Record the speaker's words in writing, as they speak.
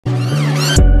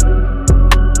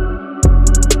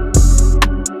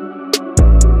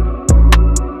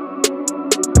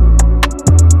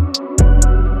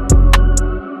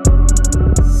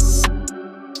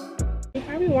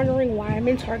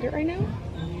Target right now.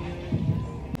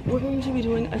 We're going to be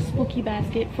doing a spooky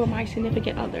basket for my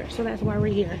significant other, so that's why we're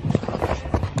here.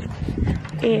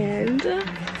 And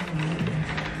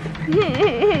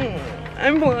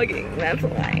I'm vlogging, that's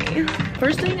why.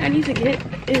 First thing I need to get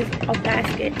is a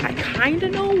basket. I kind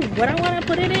of know what I want to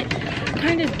put in it,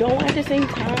 kind of don't at the same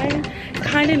time.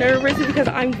 Kind of nervous because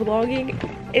I'm vlogging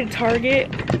in Target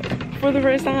for the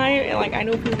first time, and like I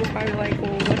know people's probably like,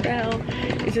 well, what the hell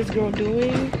is this girl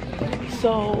doing?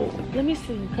 So let me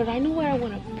see, because I know what I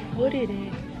want to put it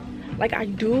in. Like I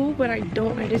do, but I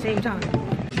don't at the same time.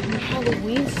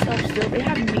 Halloween stuff still. They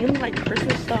have mainly like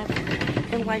Christmas stuff,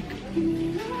 and like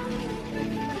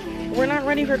we're not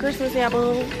ready for Christmas yet,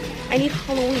 boo. I need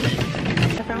Halloween.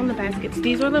 I found the baskets.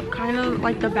 These are the kind of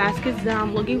like the baskets that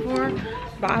I'm looking for,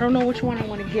 but I don't know which one I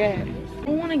want to get. I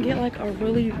don't want to get like a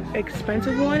really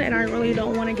expensive one, and I really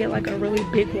don't want to get like a really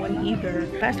big one either.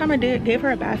 Last time I gave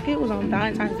her a basket was on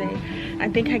Valentine's Day. I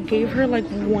think I gave her like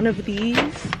one of these,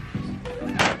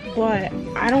 but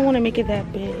I don't want to make it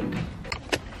that big.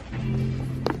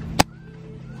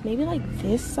 Maybe like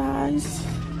this size.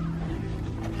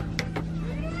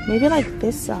 Maybe like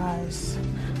this size.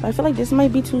 But I feel like this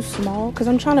might be too small because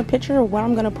I'm trying to picture what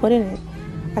I'm gonna put in it.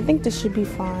 I think this should be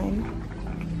fine.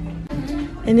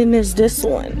 And then there's this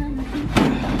one.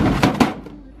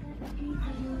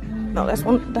 No, that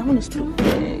one is too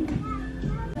big.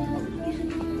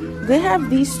 They have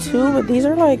these too, but these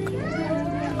are like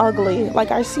ugly.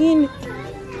 Like I seen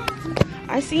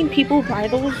people buy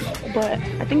those, but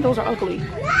I think those are ugly.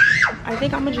 I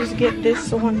think I'm gonna just get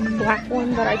this one, black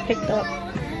one that I picked up.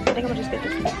 I think I'm gonna just get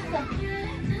this one.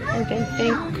 And then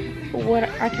think what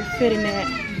I can fit in that.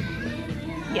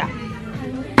 Yeah.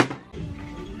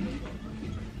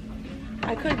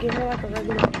 I could give her like a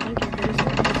regular blanket, but this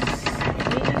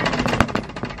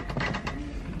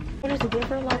one is to give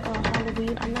her like a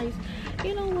Halloween, a nice,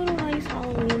 you know, little nice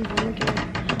Halloween blanket.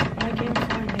 But I can't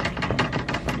find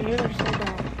it. Here they're so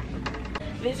bad.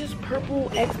 This is purple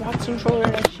Xbox controller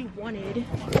that she wanted.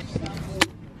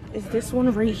 Is this one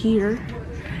right here,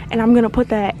 and I'm gonna put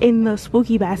that in the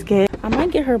spooky basket. I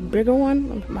might get her a bigger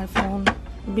one on my phone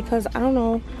because I don't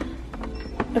know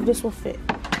if this will fit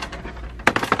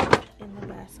in the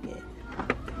basket.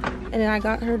 And then I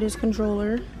got her this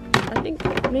controller. I think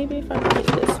maybe if I put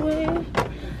it this way,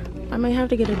 I might have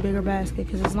to get a bigger basket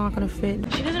because it's not gonna fit.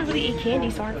 She doesn't really eat candy,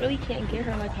 so I really can't get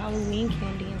her like Halloween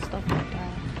candy and stuff like that.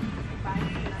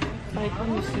 Like, let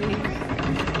me see.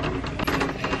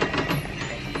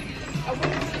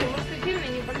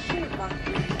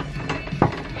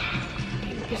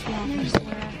 This one off, I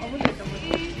swear.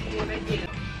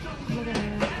 Look at her.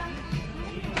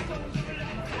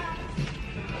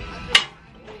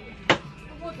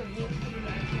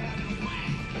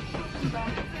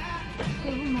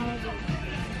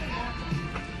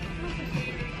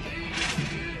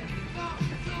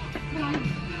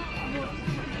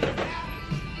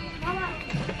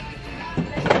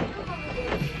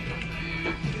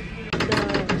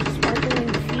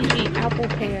 Apple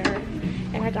pear,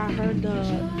 and I got her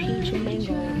the peach and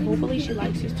mango. Hopefully she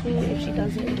likes this too. If she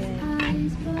doesn't, then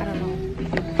I don't know.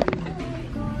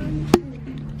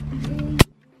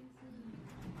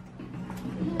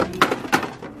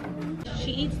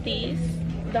 She eats these,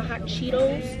 the hot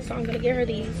Cheetos, so I'm gonna get her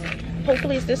these.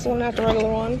 Hopefully it's this one, not the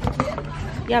regular one.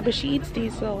 Yeah, but she eats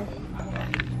these, so.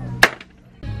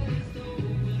 Oh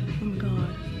my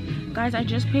god. Guys, I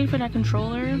just paid for that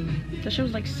controller. That shit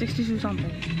was like 62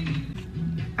 something.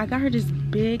 I got her this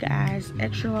big ass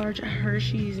extra large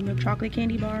Hershey's milk chocolate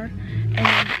candy bar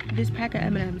and this pack of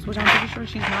M&Ms, which I'm pretty sure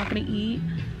she's not gonna eat,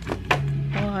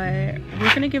 but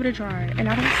we're gonna give it a try. And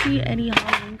I don't see any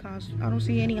Halloween costumes. I don't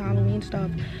see any Halloween stuff,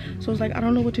 so it's like I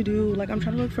don't know what to do. Like I'm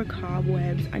trying to look for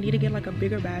cobwebs. I need to get like a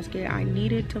bigger basket. I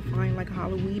needed to find like a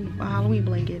Halloween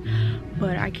blanket,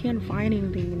 but I can't find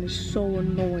anything, and it's so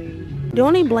annoying. The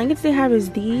only blankets they have is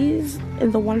these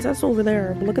and the ones that's over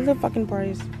there. Look at the fucking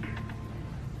price.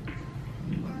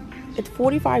 It's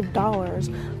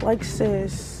 $45. Like,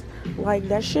 sis, like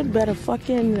that shit better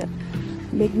fucking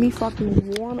make me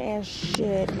fucking warm as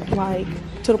shit, like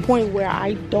to the point where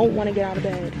I don't want to get out of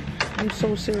bed. I'm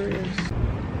so serious.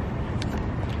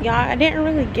 Yeah, I didn't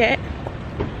really get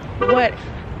what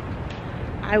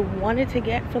I wanted to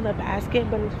get for the basket,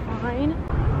 but it's fine.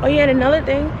 Oh yeah, and another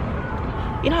thing,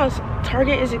 you know how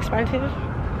Target is expensive?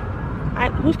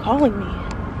 Who's calling me?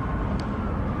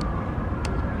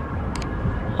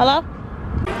 Hello?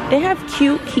 They have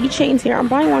cute keychains here. I'm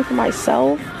buying one for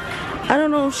myself. I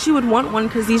don't know if she would want one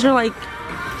because these are like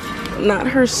not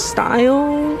her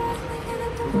style,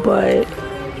 but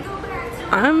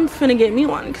I'm finna get me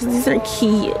one because these are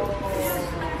cute.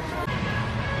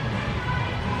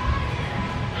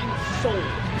 sold.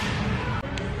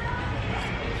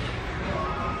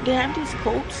 They have these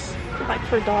coats like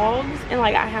for dogs, and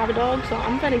like I have a dog, so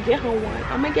I'm gonna get her one.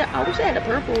 I wish I had a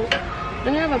purple.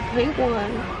 Then I have a pink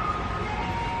one.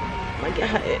 I'm gonna get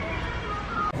her it.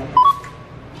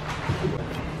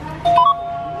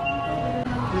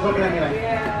 She's looking at me like,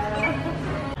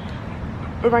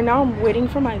 But right now I'm waiting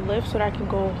for my lift so that I can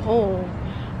go home.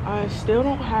 I still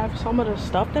don't have some of the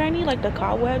stuff that I need, like the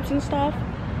cobwebs and stuff,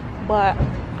 but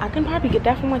I can probably get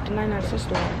that from like the 99cent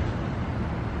store.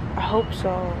 I hope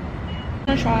so. I'm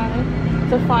gonna try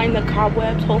to find the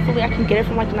cobwebs. Hopefully I can get it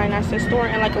from like the 99cent store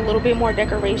and like a little bit more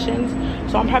decorations.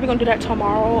 So I'm probably gonna do that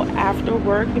tomorrow after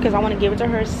work because I want to give it to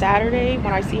her Saturday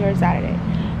when I see her Saturday.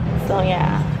 So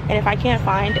yeah, and if I can't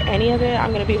find any of it,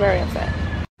 I'm gonna be very upset.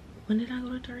 When did I go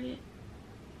to Target?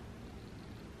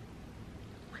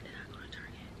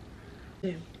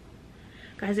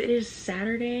 Guys, it is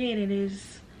Saturday and it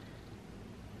is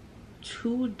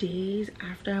 2 days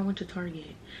after I went to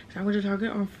Target. So I went to Target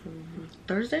on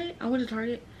Thursday. I went to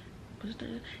Target. Was it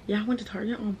Thursday? Yeah, I went to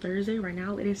Target on Thursday. Right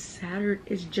now it is Saturday.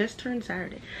 It's just turned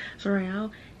Saturday. So right now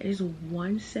it is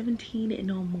 1:17 in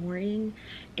the morning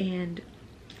and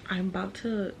I'm about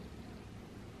to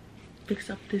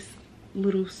fix up this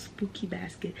little spooky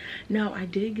basket. Now I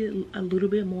did get a little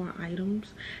bit more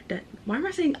items. Why am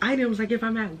I saying items like if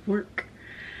I'm at work?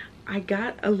 I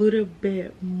got a little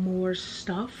bit more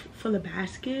stuff for the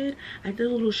basket. I did a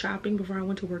little shopping before I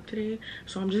went to work today,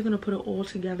 so I'm just gonna put it all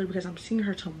together because I'm seeing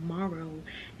her tomorrow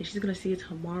and she's gonna see it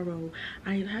tomorrow.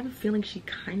 I have a feeling she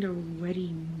kind of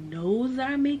already knows that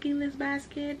I'm making this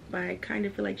basket, but I kind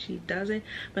of feel like she doesn't.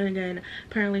 But again,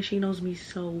 apparently she knows me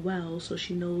so well, so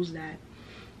she knows that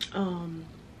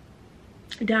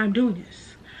that I'm doing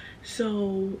this.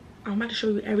 So I'm about to show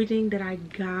you everything that I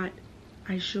got.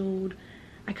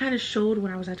 I kind of showed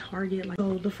when I was at Target. Like,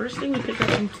 so the first thing we picked up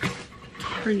from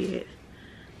Target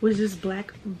was this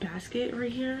black basket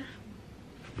right here,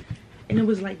 and it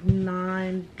was like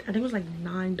I think it was like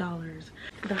 $9.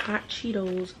 The hot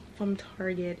Cheetos from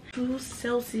Target, 2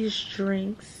 Celsius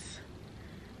drinks,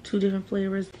 2 different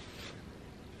flavors,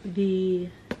 the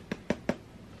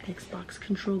Xbox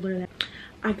controller.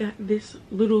 I got this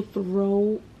little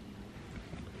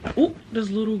this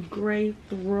little gray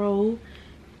throw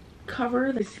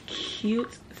cover, this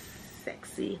cute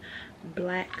sexy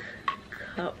black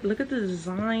cup. Look at the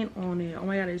design on it. Oh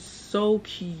my god, it's so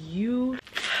cute.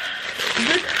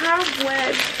 The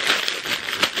cobweb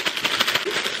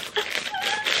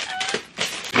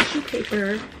tissue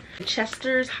paper,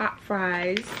 Chester's hot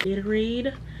fries,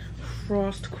 Gatorade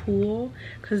Frost Cool,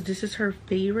 because this is her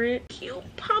favorite, cute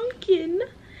pumpkin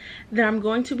that I'm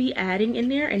going to be adding in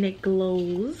there, and it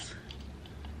glows.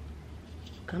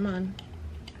 Come on,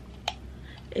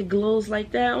 it glows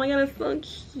like that. Oh my god, it's so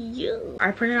cute.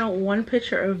 I printed out 1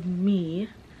 picture of me,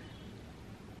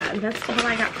 and that's all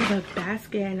I got for the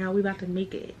basket, and now we about to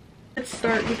make it. Let's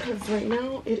start because right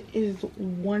now it is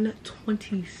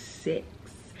 1:26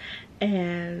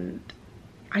 and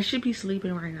I should be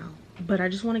sleeping right now, but I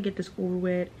just want to get this over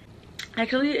with.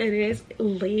 Actually, it is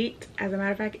late. As a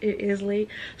matter of fact, it is late.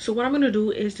 So what I'm gonna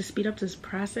do is to speed up this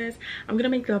process, I'm gonna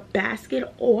make the basket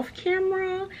off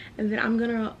camera and then I'm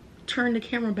gonna turn the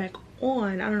camera back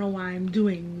on. I don't know why I'm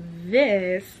doing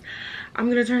this. I'm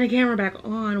gonna turn the camera back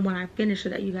on when I finish so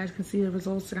that you guys can see the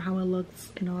results and how it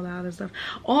looks and all that other stuff.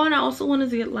 Oh, and I also wanted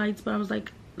to get lights, but I was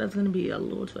like, that's gonna be a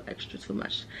little too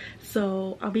much.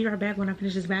 So I'll be right back when I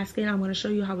finish this basket. I'm gonna show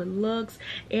you how it looks,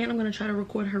 and I'm gonna try to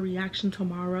record her reaction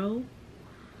tomorrow.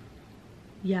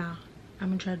 Yeah, I'm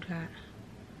gonna try to do that.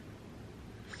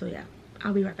 So yeah,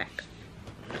 I'll be right back.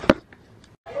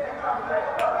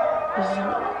 This is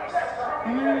how it looks. Oh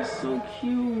my god, it's so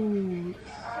cute.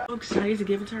 So excited to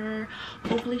give it to her.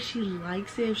 Hopefully she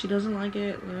likes it. If she doesn't like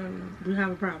it, we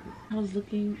have a problem. I was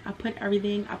looking, I put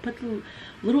everything, I put the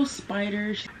little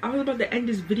spider. I was about to end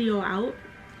this video out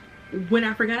when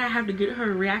I forgot I have to get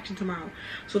her a reaction tomorrow.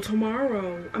 So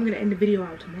tomorrow, I'm gonna end the video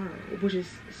out tomorrow, which is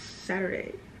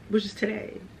Saturday, which is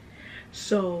today.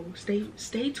 So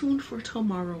stay tuned for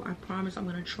tomorrow. I promise I'm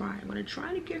gonna try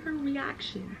to get her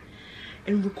reaction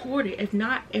and record it. If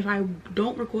not, if I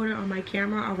don't record it on my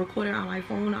camera, I'll record it on my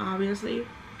phone, obviously.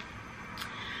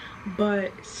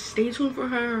 But stay tuned for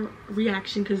her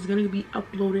reaction because it's gonna be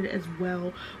uploaded as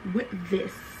well with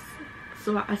this.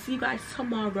 So I'll see you guys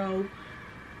tomorrow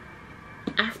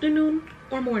afternoon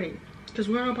or morning because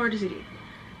we're on Party City.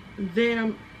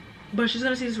 Then but she's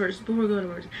gonna see this first before we go to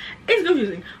work. It's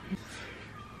confusing.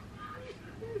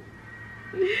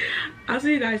 I'll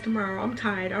see you guys tomorrow. I'm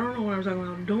tired. I don't know what I'm talking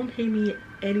about. Don't pay me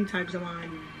any types of mind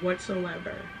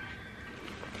whatsoever.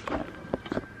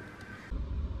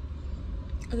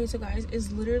 Okay, so guys,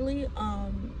 it's literally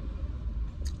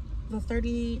the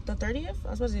 30th. I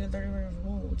was supposed to say the 30th.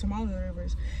 Whoa, tomorrow the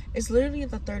 31st. It's literally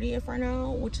the 30th right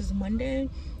now, which is Monday,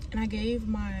 and I gave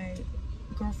my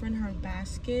girlfriend her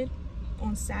basket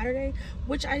on Saturday,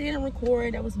 which I didn't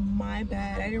record. That was my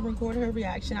bad. I didn't record her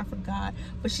reaction. I forgot,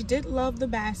 but she did love the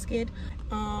basket.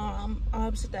 I'm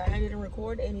upset that I didn't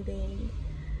record anything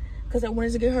because I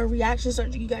wanted to get her reaction so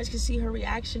you guys can see her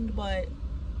reaction, but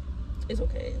it's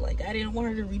okay. Like, I didn't want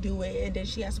her to redo it and then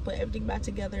she has to put everything back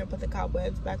together and put the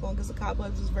cobwebs back on because the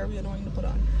cobwebs is very annoying to put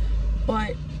on.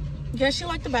 But yeah, she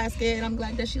liked the basket and I'm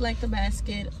glad that she liked the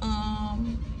basket.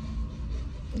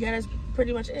 Yeah, that's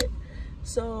pretty much it.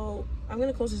 So I'm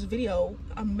gonna close this video.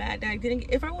 I'm mad that I didn't.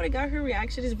 If I would have got her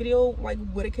reaction, this video like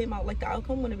would have came out, like the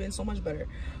outcome would have been so much better.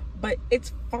 But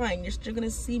it's fine. You're still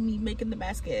gonna see me making the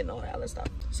basket and all that other stuff.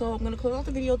 So I'm gonna close out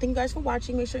the video. Thank you guys for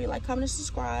watching. Make sure you like, comment, and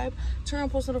subscribe. Turn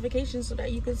on post notifications so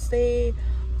that you can stay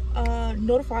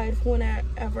notified for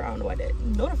whenever, I don't know what I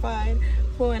did. Notified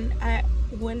for when I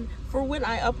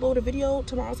upload a video.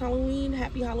 Tomorrow's Halloween.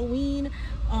 Happy Halloween.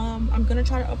 I'm gonna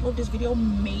try to upload this video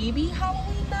maybe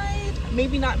Halloween night,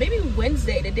 maybe not, maybe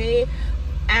Wednesday, the day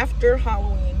after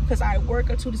Halloween, because I work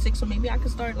at 2 to 6, so maybe I can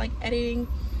start like editing.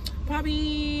 I'll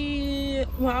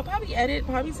probably edit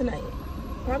tonight.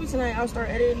 Probably tonight I'll start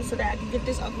editing so that I can get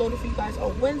this uploaded for you guys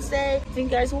on Wednesday. Thank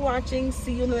you guys for watching.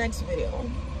 See you in the next video.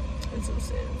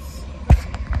 Deuces.